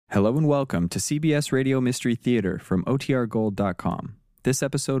Hello and welcome to CBS Radio Mystery Theater from OTRGold.com. This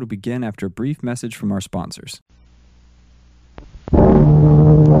episode will begin after a brief message from our sponsors. Come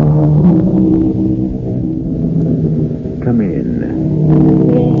in.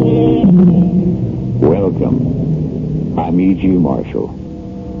 Welcome. I'm E.G. Marshall.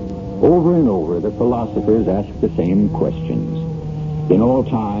 Over and over, the philosophers ask the same questions. In all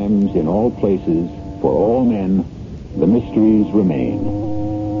times, in all places, for all men, the mysteries remain.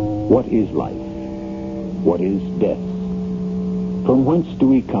 What is life? What is death? From whence do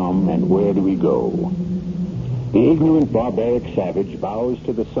we come and where do we go? The ignorant, barbaric savage bows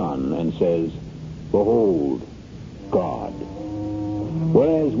to the sun and says, "Behold, God."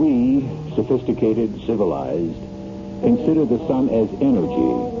 Whereas we, sophisticated, civilized, consider the sun as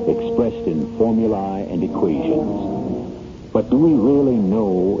energy expressed in formulae and equations. But do we really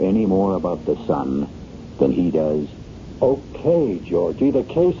know any more about the sun than he does? Okay, Georgie, the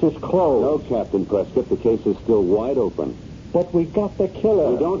case is closed. No, Captain Prescott, the case is still wide open. But we got the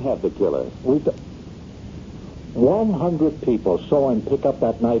killer. We don't have the killer. 100 people saw him pick up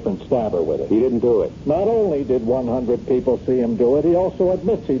that knife and stab her with it. He didn't do it. Not only did 100 people see him do it, he also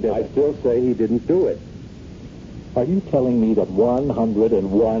admits he did I it. still say he didn't do it. Are you telling me that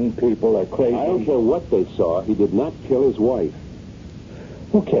 101 people are crazy? I don't care what they saw. He did not kill his wife.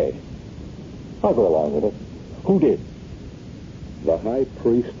 Okay. I'll go along with it. Who did? The high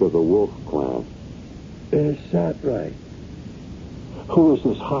priest of the Wolf Clan. Is that right? Who is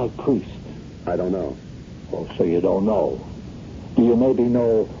this high priest? I don't know. Oh, so you don't know. Do you maybe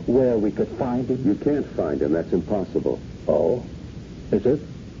know where we could find him? You can't find him. That's impossible. Oh? Is it?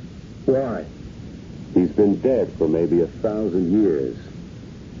 Why? He's been dead for maybe 1,000 years.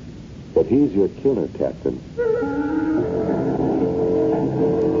 But he's your killer, Captain.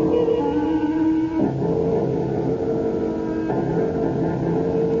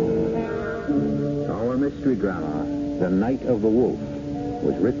 Our mystery drama, The Night of the Wolf,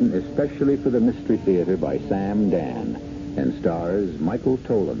 was written especially for the Mystery Theater by Sam Dan and stars Michael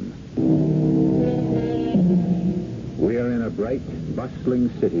Tolan. We are in a bright, bustling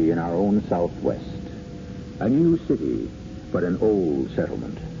city in our own Southwest. A new city, but an old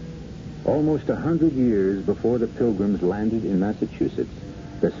settlement. Almost 100 years before the Pilgrims landed in Massachusetts,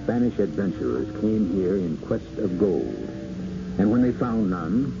 the Spanish adventurers came here in quest of gold. And when they found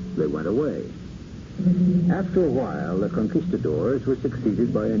none, they went away. After a while, the conquistadors were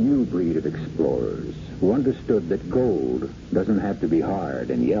succeeded by a new breed of explorers who understood that gold doesn't have to be hard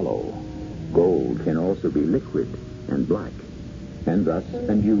and yellow. Gold can also be liquid and black. And thus,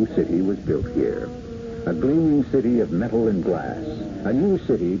 a new city was built here. A gleaming city of metal and glass. A new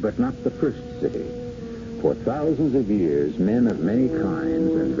city, but not the first city. For thousands of years, men of many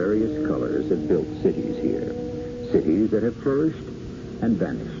kinds and various colors have built cities here. Cities that have flourished and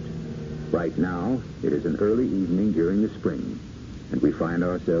vanished. Right now, it is an early evening during the spring, and we find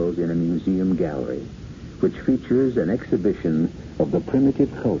ourselves in a museum gallery, which features an exhibition of the primitive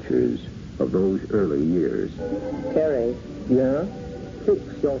cultures of those early years. Terry. Yeah? Fix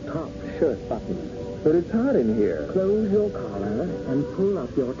your top shirt button. But it's hot in here. Close your collar and pull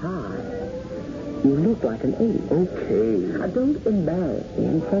up your tie. You look like an ape. Okay. Don't embarrass me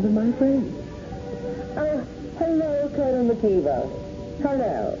in front of my friends. Hello, Colonel McKeever.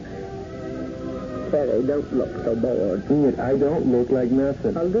 Hello. Terry, don't look so bored. I don't look like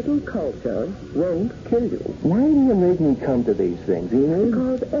nothing. A little culture won't kill you. Why do you make me come to these things, Enid?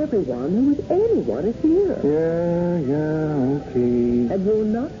 Because everyone who is anyone is here. Yeah, okay. And you're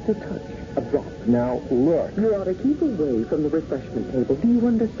not to touch a drop. Now, look. You ought to keep away from the refreshment table. Do you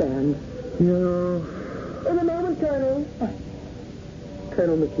understand? Yeah. In a moment, Colonel.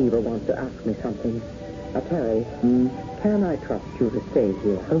 Colonel McKeever wants to ask me something. Terry, can I trust you to stay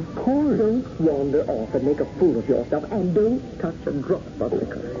here? Of course. Don't wander off and make a fool of yourself, and don't touch a drop of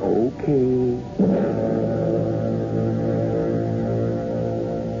liquor. Okay.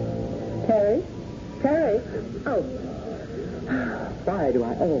 Terry? Terry? Oh. Why do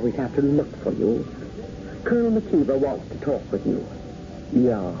I always have to look for you? Colonel McKeever wants to talk with you.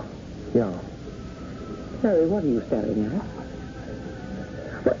 Yeah. Terry, what are you staring at?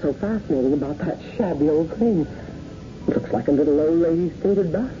 What's so fascinating about that shabby old thing? It looks like a little old lady's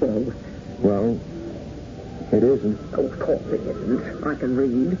faded bathrobe. Well, it isn't. Oh, of course it isn't. I can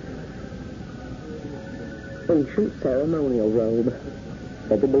read. Ancient ceremonial robe.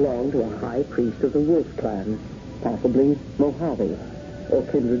 Said to belong to a high priest of the Wolf Clan. Possibly Mojave or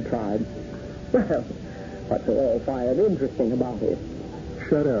kindred tribe. Well, what's so all fired interesting about it?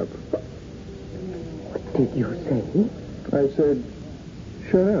 Shut up. What did you say? I said,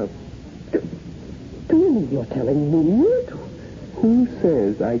 shut up. Do you mean you're telling me to Who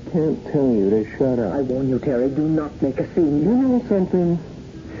says I can't tell you to shut up? I warn you, Terry, do not make a scene. You know something?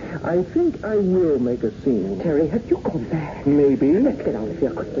 I think I will make a scene. Terry, have you gone mad? Maybe. Let's get out of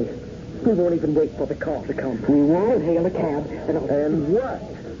here quickly. We won't even wait for the car to come. We I'll won't? hail a cab, and And what?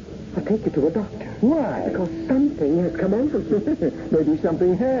 I'll take you to a doctor. Why? Because something has come over you. Maybe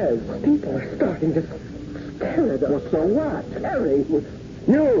something has. People are starting to stare at us. Well, so what? Terry!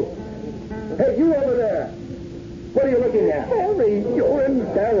 You! Hey, you over there! What are you looking at? Terry, you're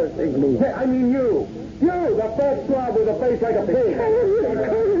embarrassing me. Hey, I mean you! You, the fat slob with a face like a pig!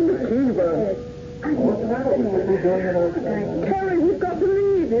 Terry, we've got to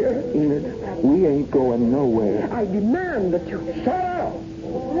leave here. Enid, we ain't going nowhere. I demand that you... Shut up!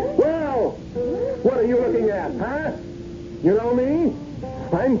 Well, what are you looking at, huh? You know me?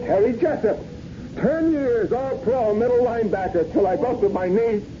 I'm Terry Jessup. 10 years all-pro middle linebacker till I busted my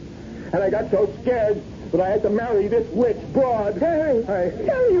knee. And I got so scared that I had to marry this witch broad. Terry,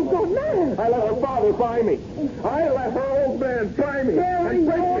 you go mad. I let her father buy me. I let her old man buy me. Terry, and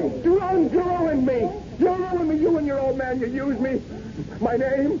break me. You ruined me. You ruined me. You and your old man, you used me. My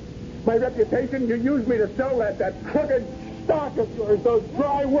name, my reputation, you used me to sell that crooked stock of yours, those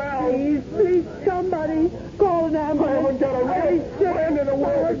dry wells. Please, somebody call an I haven't got a real friend in the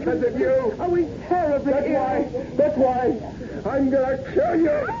world because of you. Are we terribly That's why I'm going to kill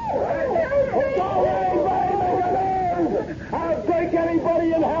you. I'll take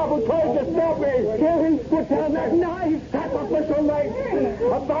anybody in half who tries to stop me. Terry, put down that knife. Sacrificial knife.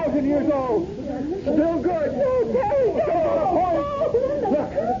 1,000 years old. Still good. Terry,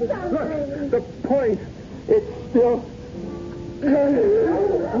 Look, the point. It's still... He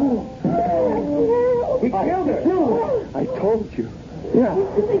killed her. I told you. Yeah.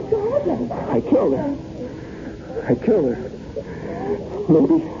 I killed her.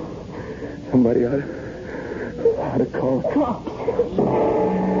 Maybe somebody ought to call the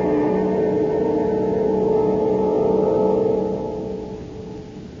cops.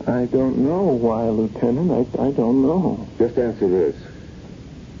 I don't know why, Lieutenant. I don't know. Just answer this.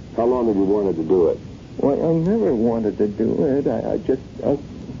 How long have you wanted to do it? Well, I never wanted to do it.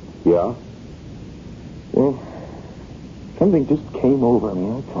 Yeah? Well, something just came over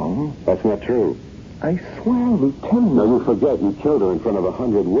me, that's all. That's not true. I swear, Lieutenant. Now, you forget you killed her in front of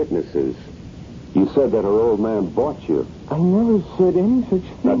 100 witnesses. You said that her old man bought you. I never said any such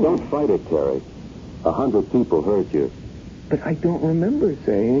thing. Now, don't fight it, Terry. 100 people heard you. But I don't remember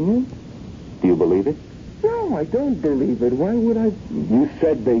saying it. Do you believe it? No, I don't believe it. Why would I... You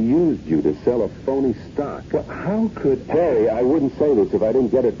said they used you to sell a phony stock. Well, how could... Terry, I wouldn't say this if I didn't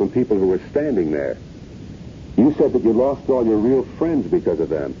get it from people who were standing there. You said that you lost all your real friends because of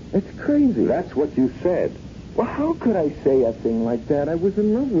them. It's crazy. That's what you said. Well, how could I say a thing like that? I was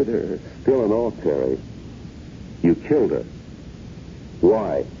in love with her. Still and all, Terry, you killed her.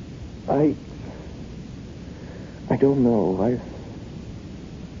 Why? I don't know.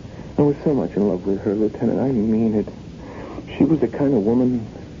 I was so much in love with her, Lieutenant. I mean it. She was the kind of woman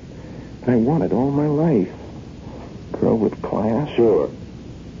I wanted all my life. Girl with class. Sure.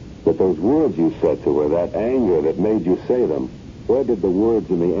 But those words you said to her, that anger that made you say them, where did the words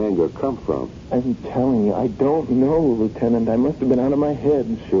and the anger come from? I'm telling you, I don't know, Lieutenant. I must have been out of my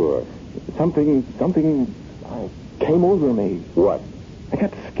head. Sure. Something came over me. What? I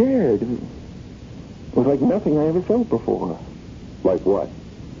got scared. It was like nothing I ever felt before. Like what?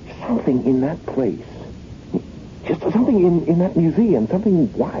 Something in that place. Just something in that museum.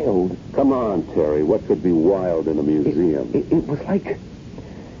 Something wild. Come on, Terry. What could be wild in a museum? It was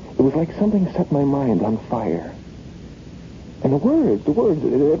like something set my mind on fire. And the words,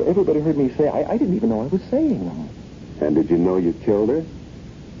 everybody heard me say, I didn't even know I was saying them. And did you know you killed her?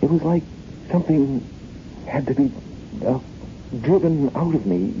 It was like something had to be driven out of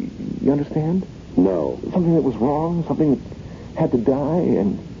me. You understand? No. Something that was wrong, something that had to die,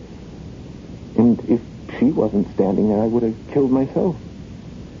 and if she wasn't standing there, I would have killed myself.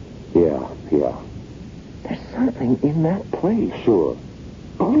 Yeah. There's something in that place. Sure.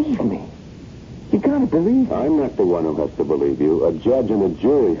 Believe me. You gotta believe me. I'm not the one who has to believe you. A judge and a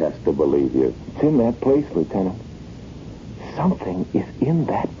jury has to believe you. It's in that place, Lieutenant. Something is in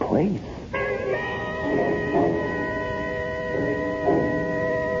that place.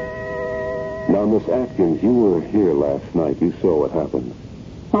 Now, Miss Atkins, you were here last night. You saw what happened.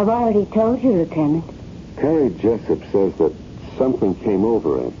 I've already told you, Lieutenant. Terry Jessup says that something came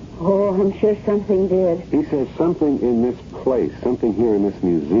over him. Oh, I'm sure something did. He says something in this place, something here in this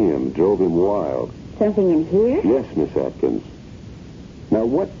museum, drove him wild. Something in here? Yes, Miss Atkins. Now,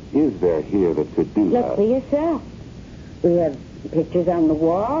 what is there here that could do Look that? for yourself. We have pictures on the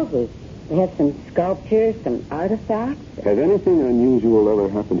walls. There's They have some sculptures, some artifacts. Has anything unusual ever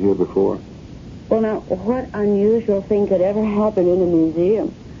happened here before? Well, now, what unusual thing could ever happen in a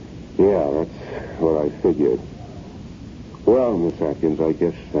museum? Yeah, that's what I figured. Well, Miss Atkins, I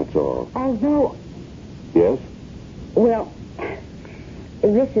guess that's all. Although, Yes? well,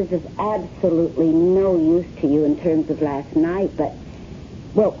 this is of absolutely no use to you in terms of last night, but,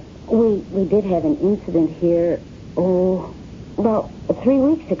 well, we did have an incident here, 3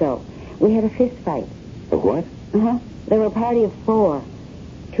 weeks ago. We had a fist fight. A what? There were a party of 4.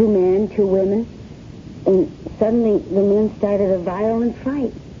 2 men, 2 women. And suddenly the men started a violent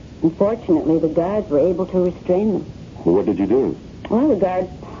fight. Unfortunately, the guards were able to restrain them. What did you do? Well, the guards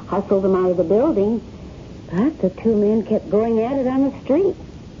hustled them out of the building, but the 2 men kept going at it on the street.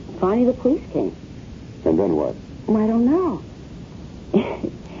 Finally, the police came. And then what? Well, I don't know.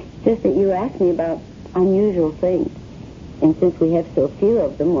 It's just that you asked me about unusual things. And since we have so few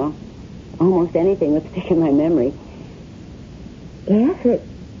of them, well, almost anything would stick in my memory. Yes, it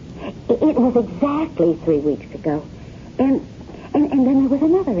was exactly 3 weeks ago. And then there was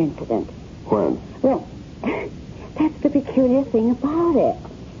another incident. When? Well, that's the peculiar thing about it.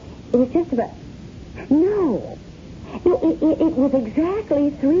 It was just about... No, it was exactly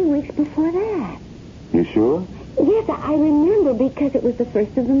 3 weeks before that. You sure? Yes, I remember because it was the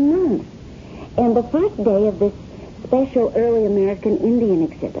first of the month. And the first day of this special early American Indian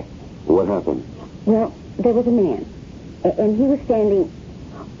exhibit. What happened? Well, there was a man. And he was standing,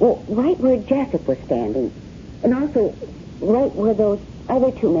 well, right where Jessup was standing. And also right where those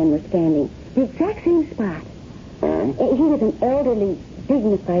other 2 men were standing. The exact same spot. And? He was an elderly,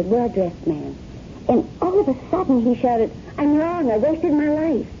 dignified, well-dressed man. And all of a sudden he shouted, "I'm wrong, I wasted my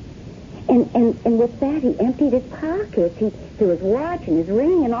life." And with that he emptied his pockets. He threw his watch and his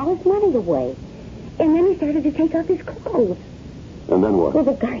ring and all his money away. And then he started to take off his clothes. And then what? Well,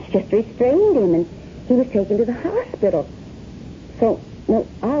 the guards just restrained him, and he was taken to the hospital. So, well,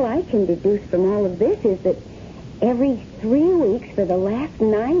 all I can deduce from all of this is that every 3 weeks for the last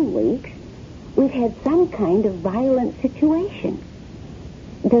 9 weeks, we've had some kind of violent situation.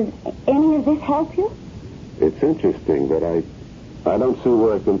 Does any of this help you? It's interesting, but I don't see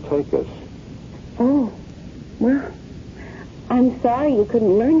where it can take us. Oh, well, I'm sorry you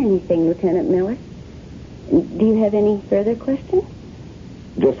couldn't learn anything, Lieutenant Miller. Do you have any further questions?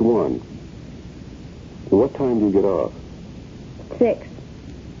 Just one. What time do you get off? 6.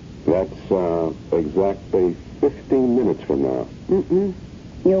 That's exactly 15 minutes from now.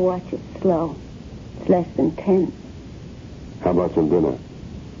 Your watch is slow. It's less than 10. How about some dinner?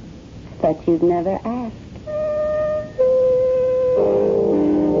 But you've never asked.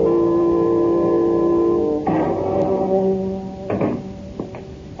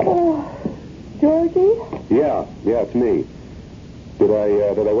 Georgie? Yeah, it's me. Did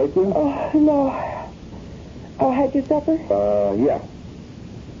I wake you? No. Had your supper? Yeah.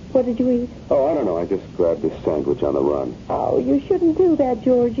 What did you eat? Oh, I don't know. I just grabbed this sandwich on the run. Oh, you shouldn't do that,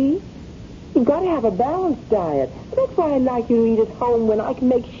 Georgie. You've got to have a balanced diet. That's why I like you to eat at home when I can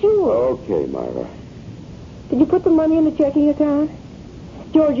make sure. Okay, Myra. Did you put the money in the checking account?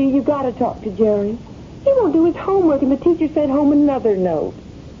 Georgie, you got to talk to Jerry. He won't do his homework, and the teacher sent home another note.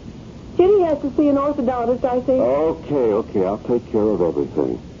 Jenny has to see an orthodontist, I think. Okay. I'll take care of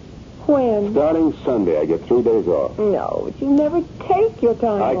everything. When? Starting Sunday, I get 3 days off. No, but you never take your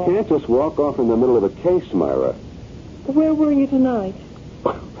time I off. can't just walk off in the middle of a case, Myra. Where were you tonight?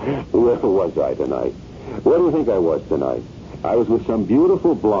 Where was I tonight? Where do you think I was tonight? I was with some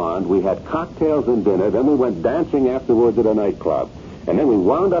beautiful blonde. We had cocktails and dinner. Then we went dancing afterwards at a nightclub. And then we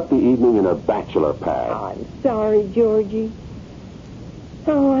wound up the evening in a bachelor pad. I'm sorry, Georgie.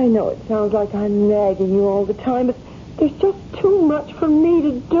 Oh, I know it sounds like I'm nagging you all the time, but there's just too much for me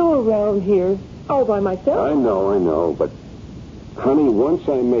to do around here. All by myself. I know. But, honey, once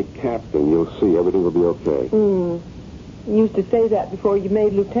I make captain, you'll see everything will be okay. You used to say that before you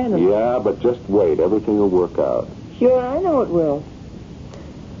made lieutenant. Yeah, but just wait. Everything will work out. Sure, I know it will.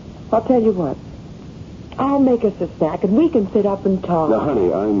 I'll tell you what. I'll make us a snack, and we can sit up and talk. Now,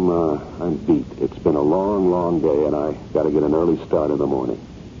 honey, I'm beat. It's been a long, long day, and I got to get an early start in the morning.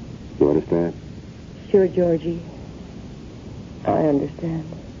 You understand? Sure, Georgie. I understand.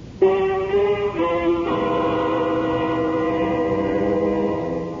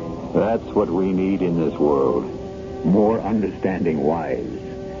 That's what we need in this world. More understanding wives.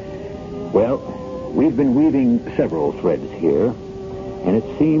 Well, we've been weaving several threads here, and it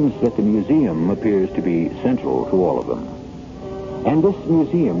seems that the museum appears to be central to all of them. And this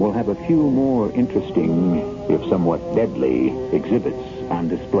museum will have a few more interesting, if somewhat deadly, exhibits on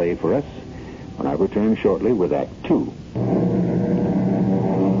display for us when I return shortly with Act 2.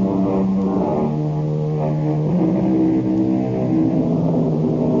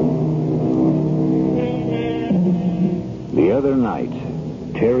 other night,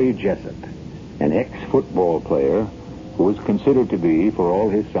 Terry Jessup, an ex-football player who was considered to be, for all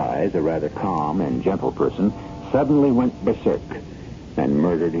his size, a rather calm and gentle person, suddenly went berserk and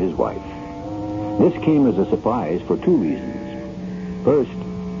murdered his wife. This came as a surprise for two reasons. First,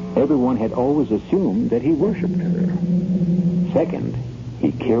 everyone had always assumed that he worshipped her. Second,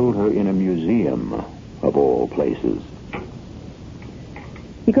 he killed her in a museum, of all places.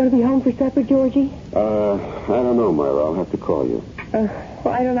 You going to be home for supper, Georgie? I don't know, Myra. I'll have to call you.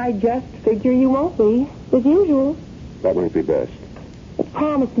 Why don't I just figure you won't be, as usual? That might be best. Well,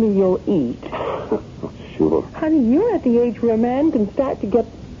 promise me you'll eat. Sure. Honey, you're at the age where a man can start to get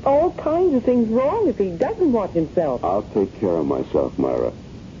all kinds of things wrong if he doesn't watch himself. I'll take care of myself, Myra.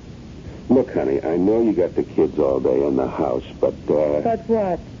 Look, honey, I know you got the kids all day in the house, but, But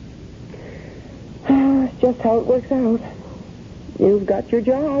what? It's just how it works out. You've got your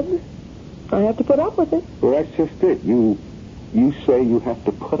job. I have to put up with it. Well, that's just it. You say you have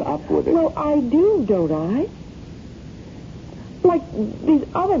to put up with it. Well, I do, don't I? Like these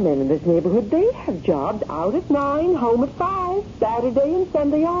other men in this neighborhood, they have jobs out at 9, home at 5, Saturday and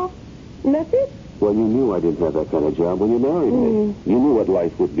Sunday off. And that's it. Well, you knew I didn't have that kind of job when you married me. You knew what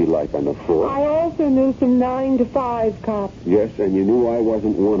life would be like on the force. I also knew some 9 to 5 cops. Yes, and you knew I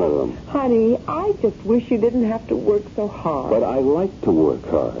wasn't one of them. Honey, I just wish you didn't have to work so hard. But I like to work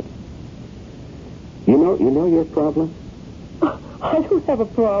hard. You know your problem? I don't have a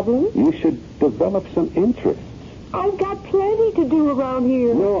problem. You should develop some interests. I've got plenty to do around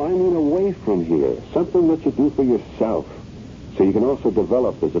here. No, I mean away from here. Something that you do for yourself. So you can also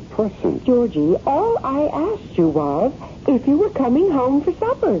develop as a person. Georgie, all I asked you was if you were coming home for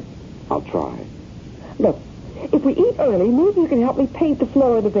supper. I'll try. Look, if we eat early, maybe you can help me paint the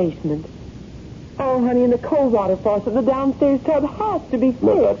floor of the basement. Oh, honey, and the cold water faucet in the downstairs tub has to be fixed.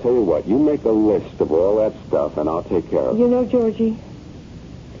 Look, I'll tell you what. You make a list of all that stuff, and I'll take care of it. You know, Georgie,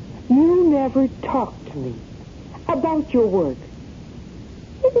 you never talk to me about your work.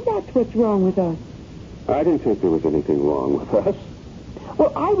 Maybe that's what's wrong with us. I didn't think there was anything wrong with us.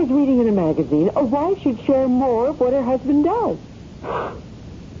 Well, I was reading in a magazine a wife should share more of what her husband does.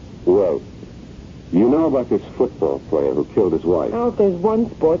 Well, you know about this football player who killed his wife. Oh, if there's one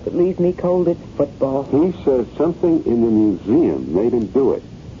sport that leaves me cold, it's football. He says something in the museum made him do it.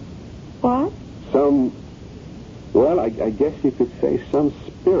 What? Well, I guess you could say some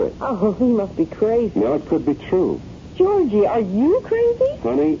spirit. Oh, he must be crazy. Now, it could be true. Georgie, are you crazy?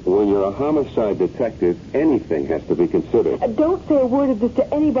 Honey, when you're a homicide detective, anything has to be considered. Don't say a word of this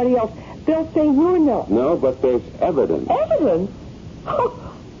to anybody else. They'll say you're nuts. No, but there's evidence. Evidence? How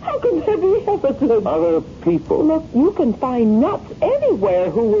can there be evidence? Other people. Look, you can find nuts anywhere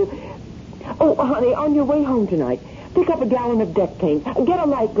who will... Oh, honey, on your way home tonight, pick up a gallon of deck paint. Get a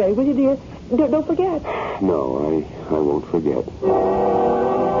light gray, will you, dear? Don't forget. No, I won't forget.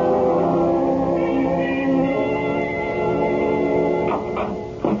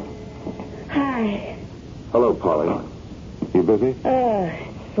 Hi. Hello, Polly. You busy?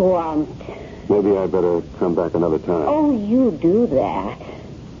 Swamped. Maybe I better come back another time. Oh, you do that.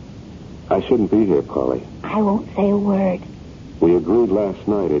 I shouldn't be here, Polly. I won't say a word. We agreed last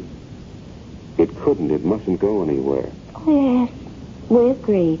night it mustn't go anywhere. Oh, yes. We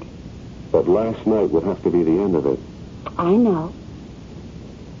agreed. But last night would have to be the end of it. I know.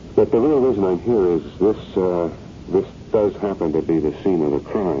 But the real reason I'm here is this does happen to be the scene of the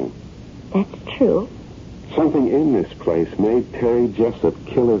crime. That's true. Something in this place made Terry Jessup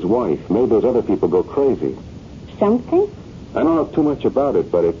kill his wife, made those other people go crazy. Something? I don't know too much about it,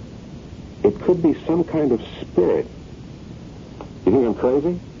 but it could be some kind of spirit. You think I'm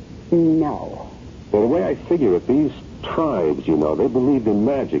crazy? No. Well, the way I figure it, these tribes, they believed in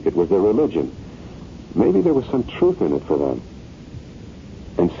magic. It was their religion. Maybe there was some truth in it for them.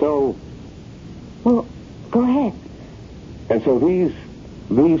 And so... Well, go ahead. And so these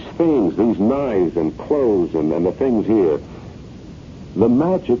things, these knives and clothes and the things here, the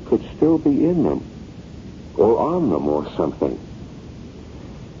magic could still be in them. Or on them or something.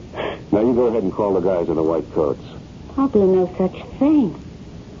 Now you go ahead and call the guys in the white coats. I'll do no such thing.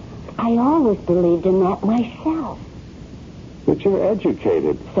 I always believed in that myself. But you're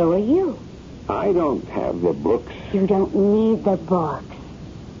educated. So are you. I don't have the books. You don't need the books.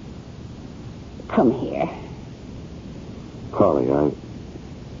 Come here. Polly,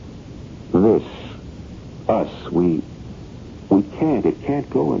 it can't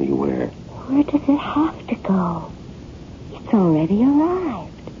go anywhere. Where does it have to go? It's already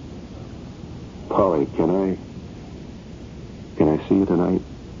arrived. Polly, can I see you tonight?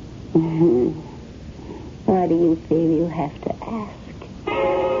 Why do you feel you have to ask?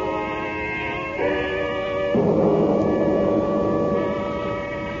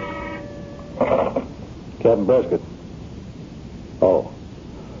 Captain Prescott. Oh.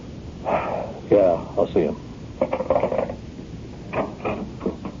 Yeah, I'll see him.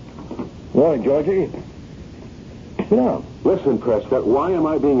 Morning, Georgie. Sit down. Listen, Prescott, why am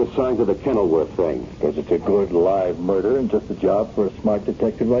I being assigned to the Kenilworth thing? Because it's a good live murder and just a job for a smart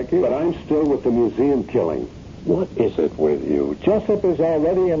detective like you. But I'm still with the museum killing. What is it with you? Jessup is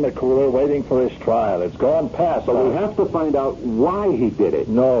already in the cooler waiting for his trial. It's gone past. But we have to find out why he did it.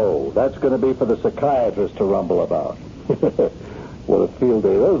 No, that's going to be for the psychiatrist to rumble about. What a field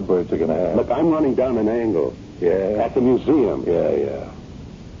day those birds are going to have. Look, I'm running down an angle. Yeah? At the museum. Yeah.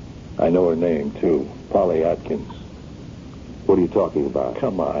 I know her name, too. Polly Atkins. What are you talking about?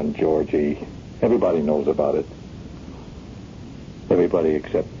 Come on, Georgie. Everybody knows about it. Everybody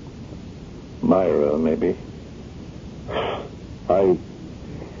except Myra, maybe. I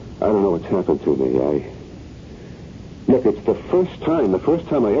don't know what's happened to me. Look, it's the first time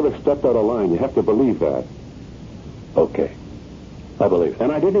I ever stepped out of line. You have to believe that. Okay. I believe it.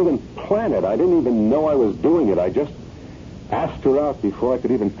 And I didn't even plan it. I didn't even know I was doing it. I just asked her out before I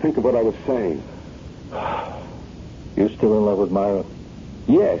could even think of what I was saying. You still in love with Myra?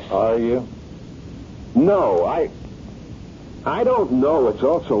 Yes. Are you? No, I don't know. It's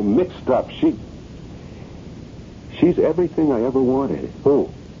all so mixed up. She's everything I ever wanted. Who?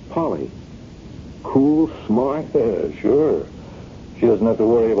 Polly. Cool, smart. Sure. She doesn't have to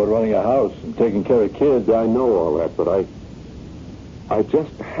worry about running a house and taking care of kids. I know all that, but I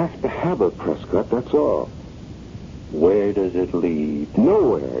just have to have her, Prescott, that's all. Where does it lead?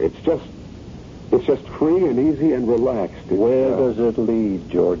 Nowhere. It's just free and easy and relaxed. Where does it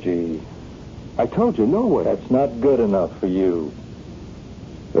lead, Georgie? I told you, nowhere. That's not good enough for you.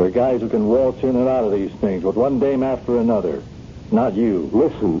 There are guys who can waltz in and out of these things with one dame after another. Not you.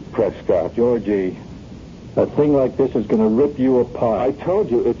 Listen, Prescott. Georgie, a thing like this is going to rip you apart. I told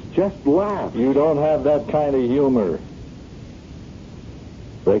you, it's just laughs. You don't have that kind of humor.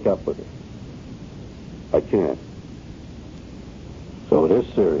 Break up with her. I can't. So it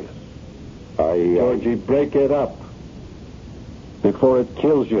is serious. Georgie, break it up before it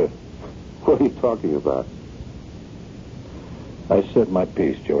kills you. What are you talking about? I said my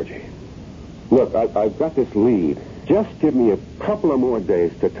piece, Georgie. Look, I've got this lead. Just give me a couple of more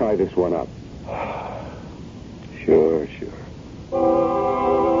days to tie this one up. Sure.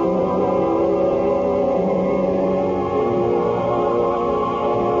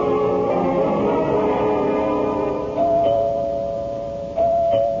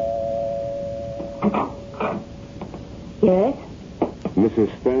 Yes?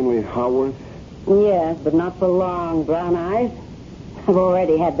 Mrs. Stanley Howarth? Yes, but not for long, Brown Eyes. I've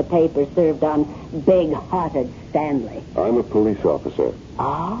already had the paper served on big-hearted Stanley. I'm a police officer.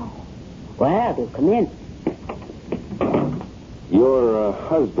 Oh. Well, do come in. Your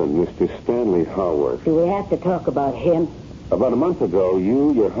husband, Mr. Stanley Howarth. Do we have to talk about him? About a month ago,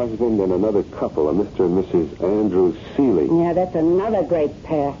 you, your husband, and another couple, a Mr. and Mrs. Andrew Seeley, Yeah, that's another great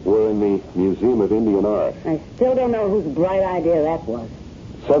pair. were in the Museum of Indian Art. I still don't know whose bright idea that was.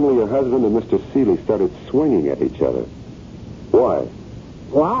 Suddenly, your husband and Mr. Seeley started swinging at each other. Why?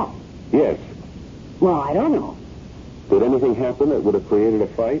 Why? Yes. Well, I don't know. Did anything happen that would have created a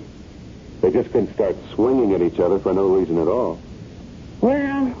fight? They just couldn't start swinging at each other for no reason at all.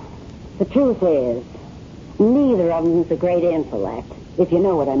 Well, the truth is, neither of them's a great intellect, if you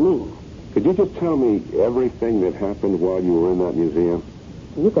know what I mean. Could you just tell me everything that happened while you were in that museum?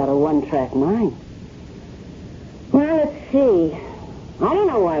 You got a one-track mind. Well, let's see. I don't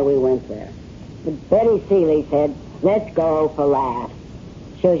know why we went there. But Betty Seeley said, let's go for laughs.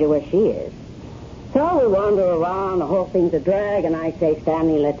 Shows you where she is. So we wander around, the whole thing's a drag, and I say,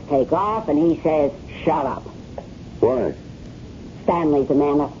 Stanley, let's take off, and he says, shut up. Why? Stanley's a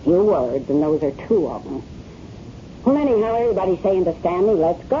man of few words, and those are two of them. Well, anyhow, everybody's saying to Stanley,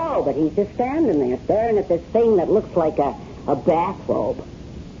 let's go, but he's just standing there, staring at this thing that looks like a bathrobe.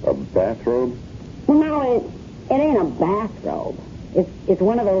 A bathrobe? Well, no, it ain't a bathrobe. It's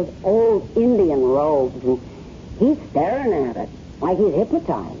one of those old Indian robes, and he's staring at it like he's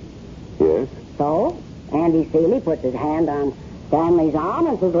hypnotized. Yes? So, Andy Seeley puts his hand on Stanley's arm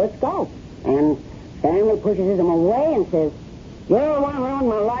and says, let's go. And Stanley pushes him away and says, you're the one who ruined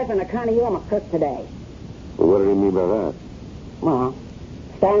my life, and on account of you, I'm a crook today. Well, what did he mean by that? Well,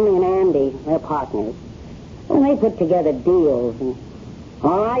 Stanley and Andy, they're partners. And they put together deals, and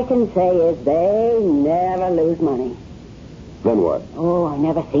all I can say is they never lose money. Then what? Oh, I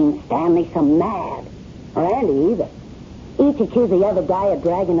never seen Stanley so mad. Or Andy either. Each accused the other guy of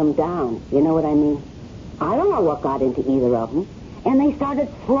dragging them down. You know what I mean? I don't know what got into either of them. And they started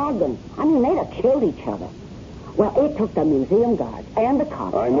slugging. I mean, they'd have killed each other. Well, it took the museum guards and the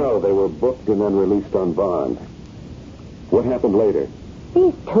cops. I know. They were booked and then released on bond. What happened later?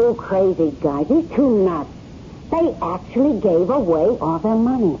 These two crazy guys, these two nuts, they actually gave away all their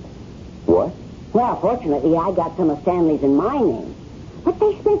money. What? Well, fortunately, I got some of Stanley's in my name. But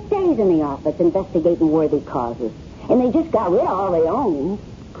they spent days in the office investigating worthy causes. And they just got rid of all they owned.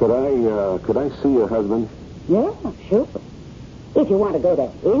 Could I see your husband? Yeah, sure. If you want to go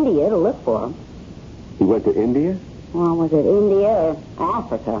to India to look for him. He went to India? Well, was it India or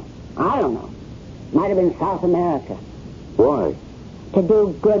Africa? I don't know. Might have been South America. Why? To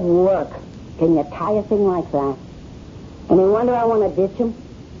do good work. Can you tie a thing like that? Any wonder I want to ditch him?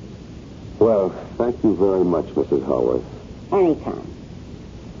 Well, thank you very much, Mrs. Howard. Anytime.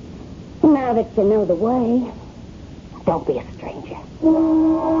 Now that you know the way, don't be a stranger.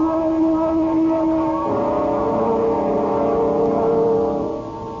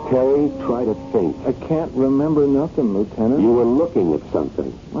 Terry, try to think. I can't remember nothing, Lieutenant. You were looking at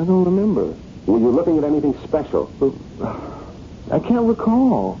something. I don't remember. Were you looking at anything special? I can't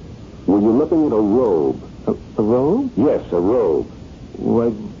recall. Were you looking at a robe? A robe? Yes, a robe. Well,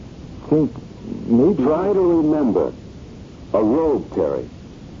 I think maybe... Try to remember. A robe, Terry.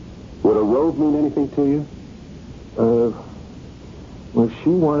 Would a robe mean anything to you? Well, she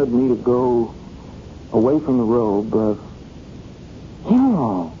wanted me to go away from the robe.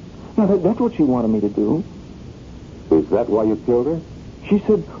 Yeah, that's what she wanted me to do. Is that why you killed her? She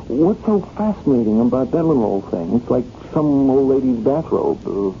said, what's so fascinating about that little old thing? It's like some old lady's bathrobe.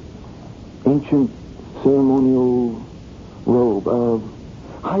 Ancient ceremonial robe.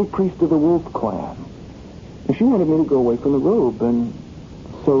 High priest of the Wolf Clan. And she wanted me to go away from the robe, and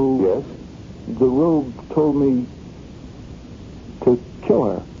so... Yes? The robe told me to kill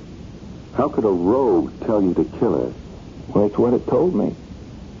her. How could a robe tell you to kill her? Well, that's what it told me.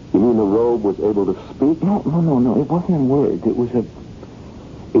 You mean the robe was able to speak? No. It wasn't in words. It was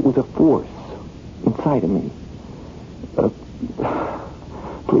a force inside of me.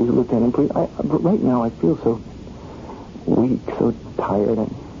 Please, Lieutenant, please. But right now I feel so weak, so tired. I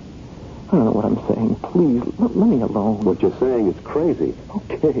don't know what I'm saying. Please, let me alone. What you're saying is crazy.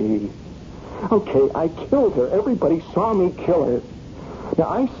 Okay, I killed her. Everybody saw me kill her. Now,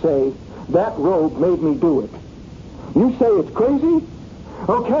 I say that robe made me do it. You say it's crazy?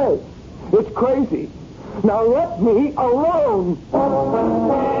 Okay, it's crazy. Now let me alone.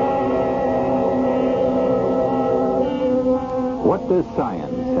 What does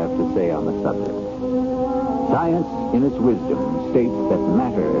science have to say on the subject? Science, in its wisdom, states that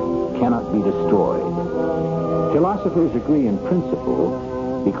matter cannot be destroyed. Philosophers agree in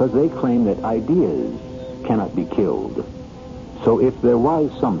principle because they claim that ideas cannot be killed. So if there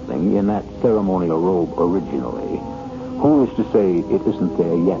was something in that ceremonial robe originally, who is to say it isn't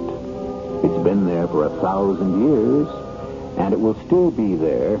there yet? It's been there for 1,000 years, and it will still be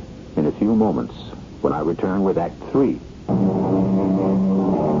there in a few moments when I return with Act 3.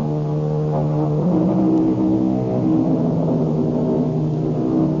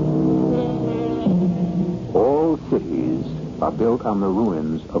 All cities are built on the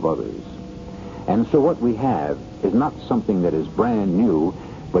ruins of others. And so what we have is not something that is brand new,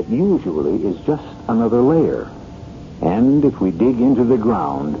 but usually is just another layer. And if we dig into the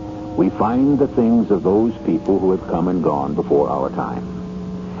ground, we find the things of those people who have come and gone before our time.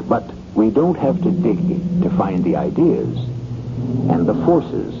 But we don't have to dig to find the ideas and the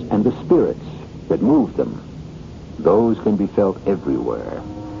forces and the spirits that move them. Those can be felt everywhere,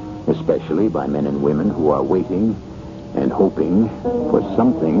 especially by men and women who are waiting and hoping for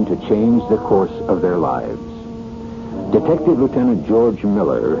something to change the course of their lives. Detective Lieutenant George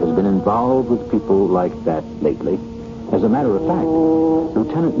Miller has been involved with people like that lately. As a matter of fact,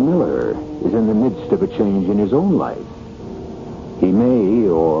 Lieutenant Miller is in the midst of a change in his own life. He may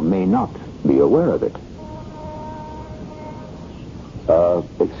or may not be aware of it.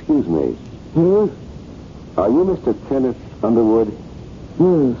 Excuse me. Yes? Are you Mr. Kenneth Underwood?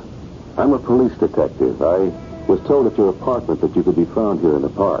 Yes. I'm a police detective. I was told at your apartment that you could be found here in the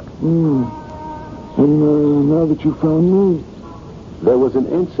park. And now that you found me, There was an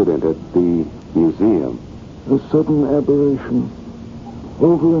incident at the museum. a sudden aberration.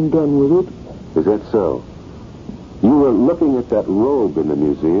 Over and done with it. Is that so? You were looking at that robe in the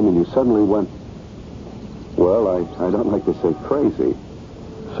museum and you suddenly went, well, I don't like to say crazy.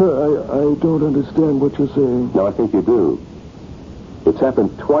 Sir, I don't understand what you're saying. No, I think you do. It's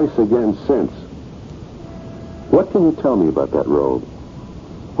happened twice again since. What can you tell me about that robe?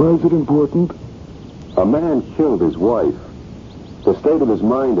 Why is it important? A man killed his wife. The state of his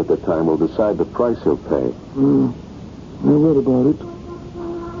mind at the time will decide the price he'll pay. I read about it.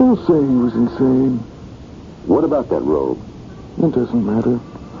 They'll say he was insane. What about that robe? It doesn't matter.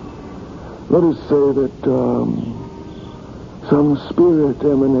 Let us say that some spirit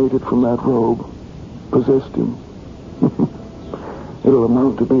emanated from that robe, possessed him. It'll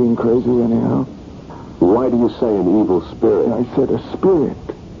amount to being crazy anyhow. Why do you say an evil spirit? I said a spirit.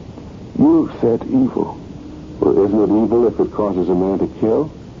 You said evil. Well, isn't it evil if it causes a man to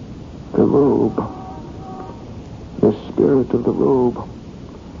kill? The robe. The spirit of the robe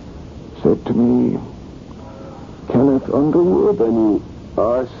said to me, Kenneth Underwood. Then you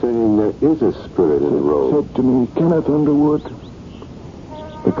are saying there is a spirit in the robe. Said to me, Kenneth Underwood,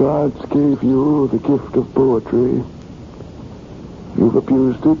 the gods gave you the gift of poetry. You've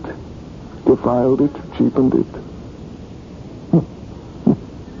abused it, defiled it, cheapened it.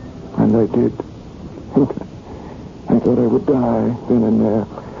 And I did. I thought I would die then and there.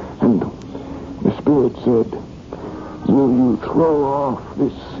 And the spirit said, will you throw off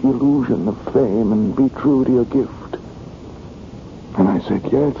this illusion of fame and be true to your gift? And I said,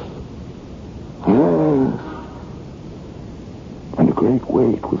 yes. Yes. And a great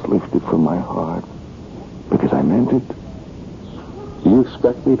weight was lifted from my heart because I meant it. Do you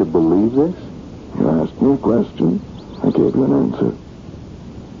expect me to believe this? You asked me a question. I gave you an answer.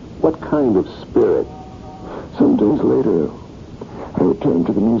 What kind of spirit? Some days later, I returned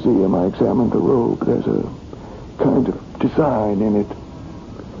to the museum. I examined the robe. There's a kind of design in it.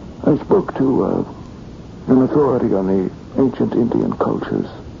 I spoke to an authority on the ancient Indian cultures.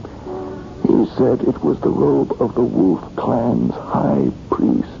 He said it was the robe of the Wolf Clan's high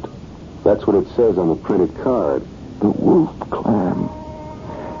priest. That's what it says on the printed card. The Wolf Clan.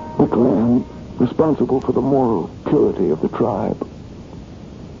 The clan responsible for the moral purity of the tribe.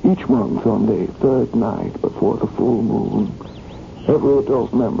 Each month on the third night before the full moon, every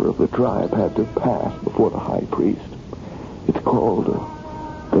adult member of the tribe had to pass before the high priest. It's called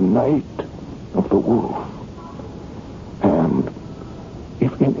the Night of the Wolf. And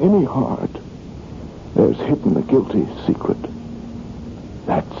if in any heart there's hidden a guilty secret,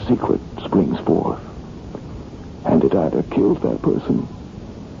 that secret springs forth. And it either kills that person,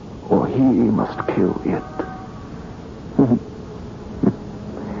 or he must kill it.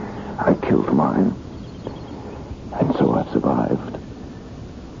 I killed mine, and so I survived.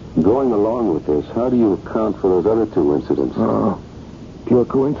 Going along with this, how do you account for those other two incidents? Pure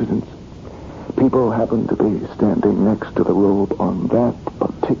coincidence. People happened to be standing next to the robe on that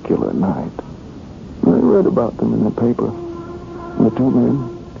particular night. I read about them in the paper. The two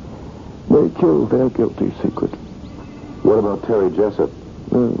men, they killed their guilty secret. What about Terry Jessup?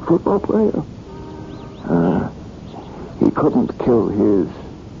 The football player. He couldn't kill his...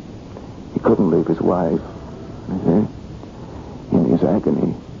 He couldn't leave his wife. In his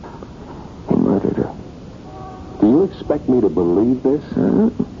agony, he murdered her. Do you expect me to believe this?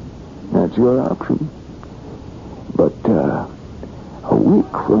 That's your option. But a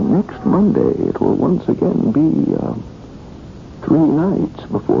week from next Monday, it will once again be 3 nights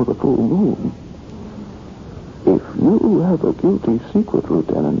before the full moon. If you have a guilty secret,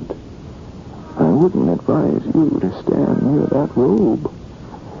 Lieutenant, I wouldn't advise you to stand near that robe.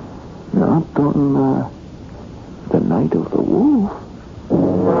 Not on the night of the wolf.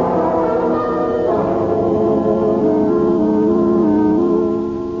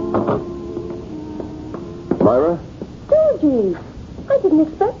 Myra? Georgie, I didn't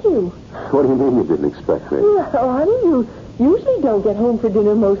expect you. What do you mean you didn't expect me? Oh, honey, you usually don't get home for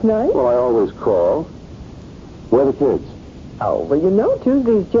dinner most nights. Well, I always call. Where are the kids? Oh, well, you know,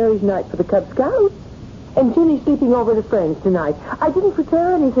 Tuesday's Jerry's night for the Cub Scouts. And Ginny's sleeping over at a friend's tonight. I didn't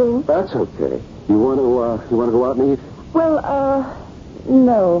prepare anything. That's okay. You want to go out and eat? Well,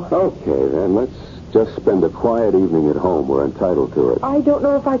 no. Okay, then let's just spend a quiet evening at home. We're entitled to it. I don't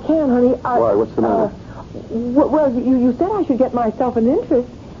know if I can, honey. Why? What's the matter? Well, you said I should get myself an interest.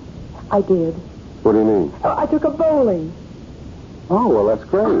 I did. What do you mean? I took a bowling. Oh, well, that's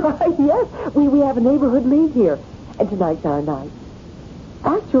great. Yes, we have a neighborhood league here. And tonight's our night.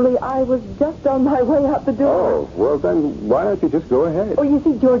 Actually, I was just on my way out the door. Oh, well, then why don't you just go ahead? Oh, you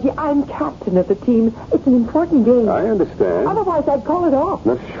see, Georgie, I'm captain of the team. It's an important game. I understand. Otherwise, I'd call it off.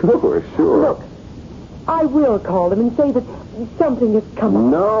 No, sure. Look, I will call them and say that something has come up.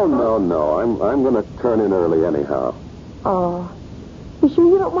 No. I'm going to turn in early anyhow. Oh, you sure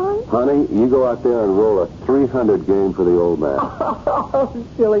you don't mind? Honey, you go out there and roll a 300 game for the old man. Oh,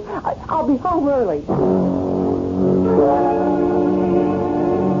 silly. I'll be home early.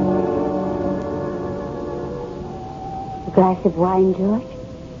 A glass of wine, George?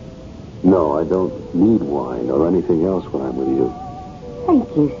 No, I don't need wine or anything else when I'm with you. Thank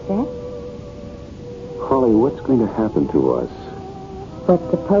you, Seth. Holly, what's going to happen to us? What's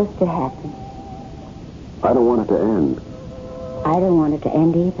supposed to happen? I don't want it to end. I don't want it to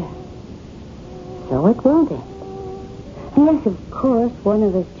end either. So it won't end. Unless, of course, one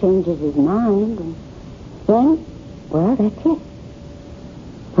of us changes his mind, and then, well, that's it.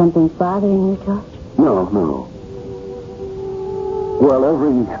 Something bothering you, George? No. Well,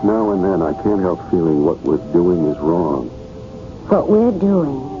 every now and then I can't help feeling what we're doing is wrong. What we're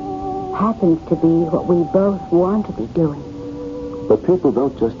doing happens to be what we both want to be doing. But people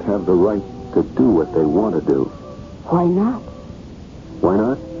don't just have the right to do what they want to do. Why not? Why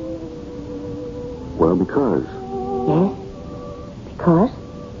not? Well, because. Yes? Because?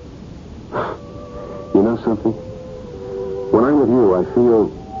 You know something? When I'm with you, I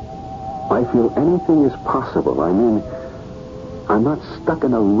feel anything is possible. I mean, I'm not stuck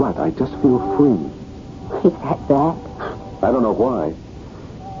in a rut. I just feel free. Is that bad? I don't know why.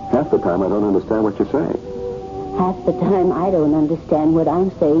 Half the time I don't understand what you're saying. Half the time I don't understand what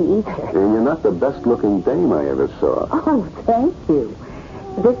I'm saying either. And you're not the best-looking dame I ever saw. Oh, thank you.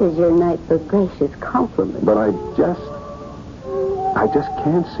 This is your night for gracious compliments. But I just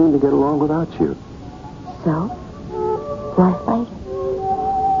can't seem to get along without you. So? Why fight?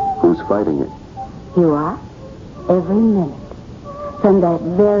 Who's fighting it? You are. Every minute. From that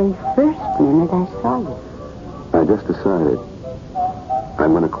very first minute I saw you. I just decided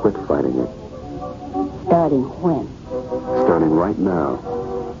I'm going to quit fighting it. Starting when? Starting right now.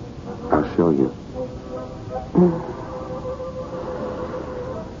 I'll show you.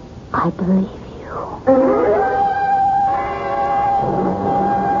 I believe you.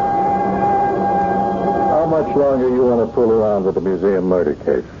 How much longer you want to fool around with the museum murder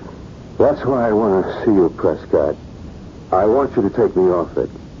case? That's why I want to see you, Prescott. I want you to take me off it.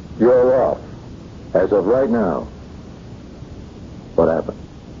 You're off. As of right now. What happened?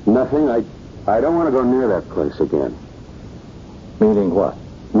 Nothing. I don't want to go near that place again. Meaning what?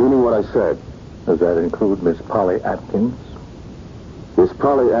 Meaning what I said. Does that include Miss Polly Atkins? Miss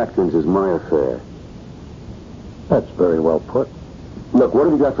Polly Atkins is my affair. That's very well put. Look, what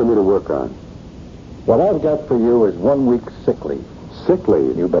have you got for me to work on? What I've got for you is 1 week sick leave. Sick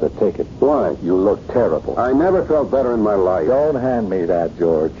leave? You better take it. Why? You look terrible. I never felt better in my life. Don't hand me that,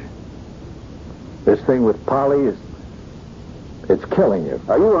 George. This thing with Polly it's killing you.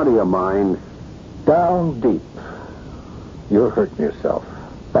 Are you out of your mind? Down deep. You're hurting yourself.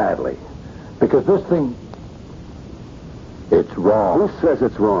 Badly. Because this thing, it's wrong. Who says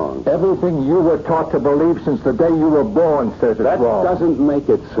it's wrong? Everything you were taught to believe since the day you were born says it's wrong. That doesn't make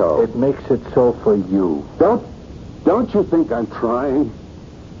it so. It makes it so for you. Don't you think I'm trying?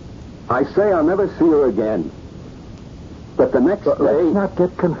 I say I'll never see her again. But the next day... Let's not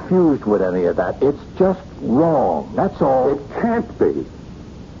get confused with any of that. It's just wrong. That's all. It can't be.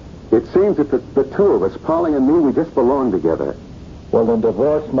 It seems that the two of us, Polly and me, we just belong together. Well, then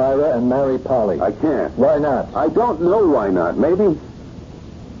divorce Myra and marry Polly. I can't. Why not? I don't know why not. Maybe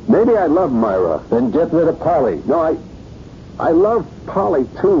I love Myra. Then get rid of Polly. No, I love Polly,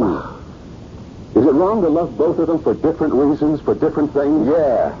 too. Is it wrong to love both of them for different reasons, for different things?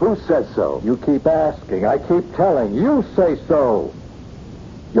 Yeah. Who says so? You keep asking. I keep telling. You say so.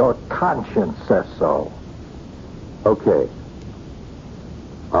 Your conscience says so. Okay.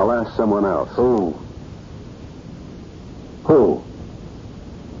 I'll ask someone else. Who? Who?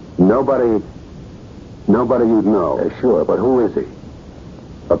 Nobody you'd know. Sure, but who is he?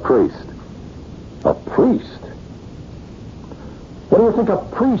 A priest. A priest? What do you think a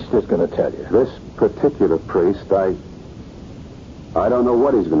priest is going to tell you? This particular priest, I don't know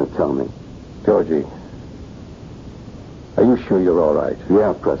what he's going to tell me. Georgie, are you sure you're all right?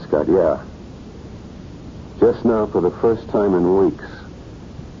 Yeah, Prescott, yeah. Just now, for the first time in weeks,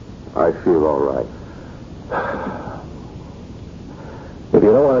 I feel all right. If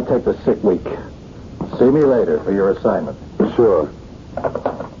you don't want to take the sick week, see me later for your assignment. Sure.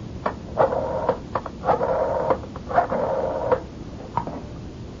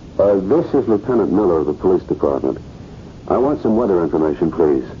 This is Lieutenant Miller of the police department. I want some weather information,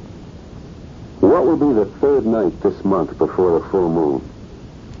 please. What will be the third night this month before the full moon?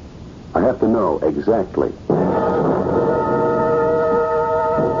 I have to know exactly.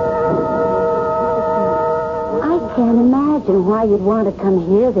 I can't imagine why you'd want to come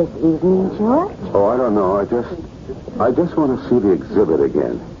here this evening, George. Oh, I don't know. I just want to see the exhibit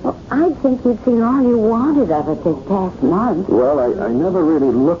again. Well, I'd think you'd seen all you wanted of it this past month. Well, I never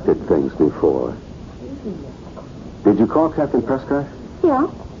really looked at things before. Did you call Captain Prescott? Yeah.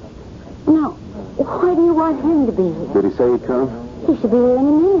 Now, why do you want him to be here? Did he say he'd come? He should be here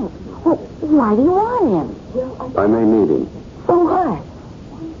any minute. Well, why do you want him? I may need him. For what?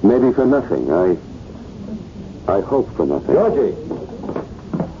 Maybe for nothing. I hope for nothing. Georgie!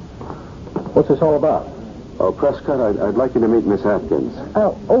 What's this all about? Oh, Prescott, I'd like you to meet Miss Atkins.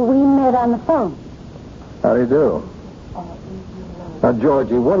 Oh, we met on the phone. How do you do? Now,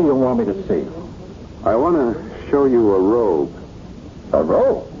 Georgie, what do you want me to see? I want to show you a robe. A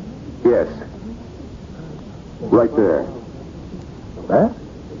robe? Yes. Right there. That?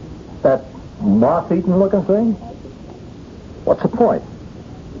 That moth-eaten looking thing? What's the point?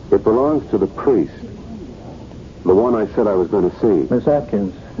 It belongs to the priest. The one I said I was going to see. Miss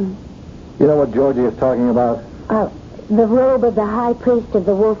Atkins, you know what Georgie is talking about? The robe of the high priest of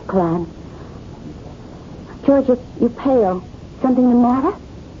the Wolf Clan. George, you're pale. Something the matter?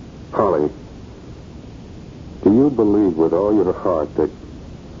 Polly, do you believe with all your heart that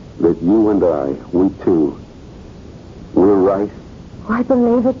you and I, we two, we're right? Oh, I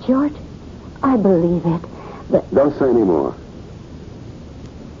believe it, George. I believe it. But Don't say any more.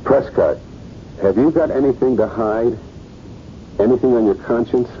 Prescott, have you got anything to hide? Anything on your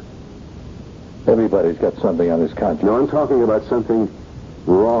conscience? Everybody's got something on his conscience. No, I'm talking about something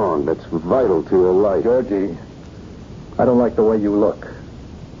wrong that's vital to your life. Georgie, I don't like the way you look.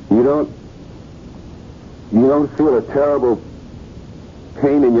 You don't feel a terrible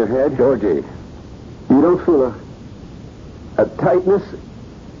pain in your head? Georgie. You don't feel a tightness?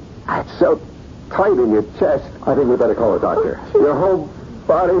 It's so tight in your chest. I think we better call a doctor. Your whole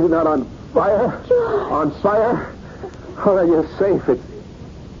body's not on fire? On fire? Oh, then you're safe.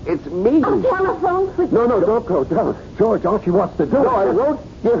 It's me. telephone with... No, don't go. Don't. George, all she wants to do No, I won't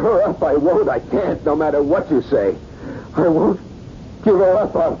give her up. I won't. I can't, no matter what you say. I won't give her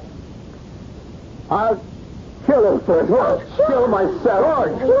up. I'll kill her first. Kill myself.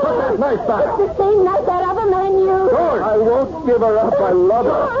 George, put that knife back. It's the same knife that other man used. George, I won't give her up. I love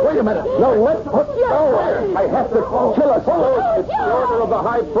her. Wait a minute. No, let's put no. I have to kill her. It's the order of the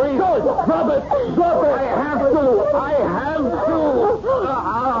high priest. George, drop it. Drop it. I have to. I have to.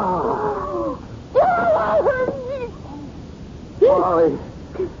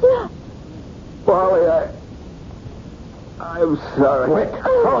 Polly, I'm sorry. Quick,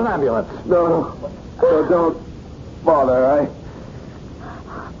 call an ambulance. No, don't bother.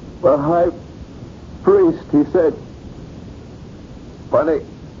 The high priest, he said, funny,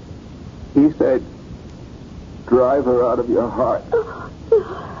 he said, drive her out of your heart,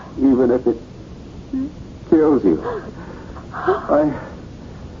 even if it kills you.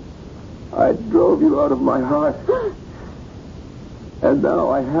 I drove you out of my heart, and now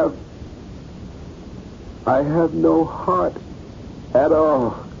I have no heart at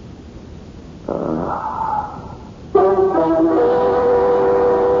all.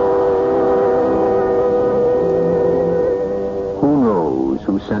 Who knows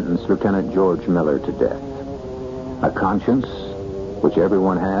who sentenced Lieutenant George Miller to death? A conscience, which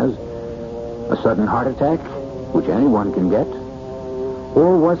everyone has? A sudden heart attack, which anyone can get?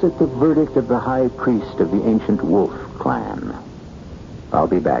 Or was it the verdict of the high priest of the ancient Wolf Clan? I'll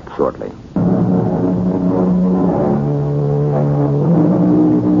be back shortly.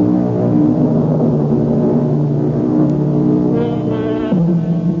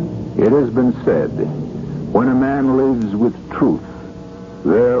 It has been said, when a man lives with truth,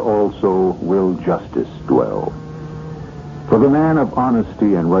 there also will justice dwell. For the man of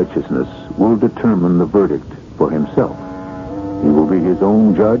honesty and righteousness will determine the verdict for himself. He will be his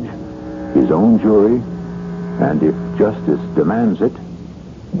own judge, his own jury, and if justice demands it,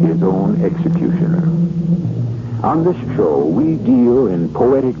 his own executioner. On this show, we deal in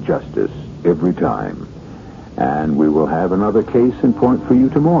poetic justice every time, and we will have another case in point for you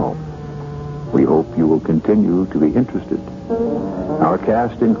tomorrow. We hope you will continue to be interested. Our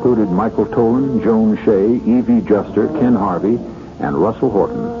cast included Michael Tolan, Joan Shea, Evie Juster, Ken Harvey, and Russell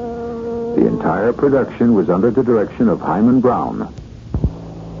Horton. The entire production was under the direction of Hyman Brown.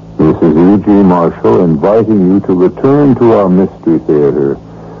 This is E.G. Marshall inviting you to return to our Mystery Theater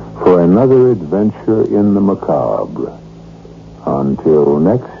for another adventure in the macabre. Until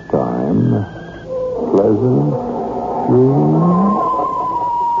next time, pleasant dreams.